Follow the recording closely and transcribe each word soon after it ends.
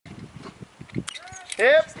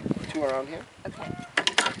Hip. 2 around here. Okay.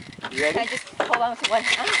 You ready? Can I just hold on with one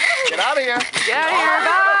hand? Get out of here. Get out of here,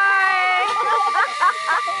 bye!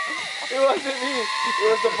 It wasn't me. It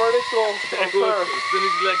was the vertical. As soon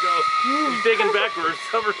as you let go, you're taking backwards,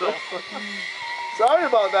 somersault. Sorry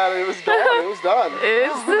about that. It was gone. It was done.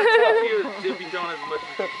 She was zipping down as much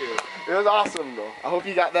as she could. It was awesome though. I hope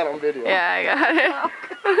you got that on video. Yeah, I got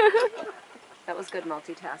it. That was good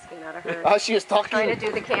multitasking out of her. Oh, she was talking. Trying to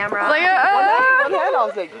do the camera. Like, One hand, I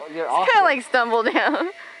was like, you're awesome. kind of like stumbled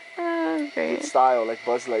down. Great. With style, like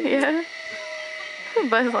Buzz Lightyear. Yeah.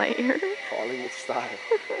 Buzz Lightyear. Falling with style.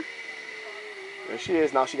 There she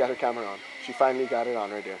is. Now she got her camera on. She finally got it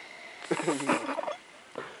on right there.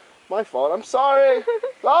 My fault. I'm sorry.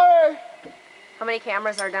 Sorry. How many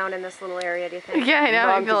cameras are down in this little area, do you think? Yeah, I know.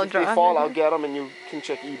 I None, feel 'cause if they drop. fall, I'll get them and you can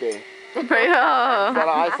check eBay. Right. Got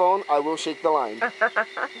an iPhone, I will shake the line. I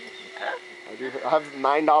have a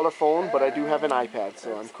 $9 phone, but I do have an iPad,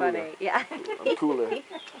 so I'm cooler. Funny. Yeah. I'm cooler.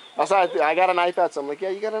 That's why I got an iPad, so I'm like, yeah,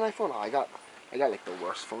 you got an iPhone? Oh, I got like the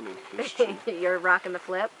worst phone in history. You're rocking the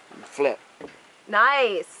flip? Flip.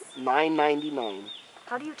 Nice. $9.99.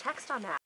 How do you text on that?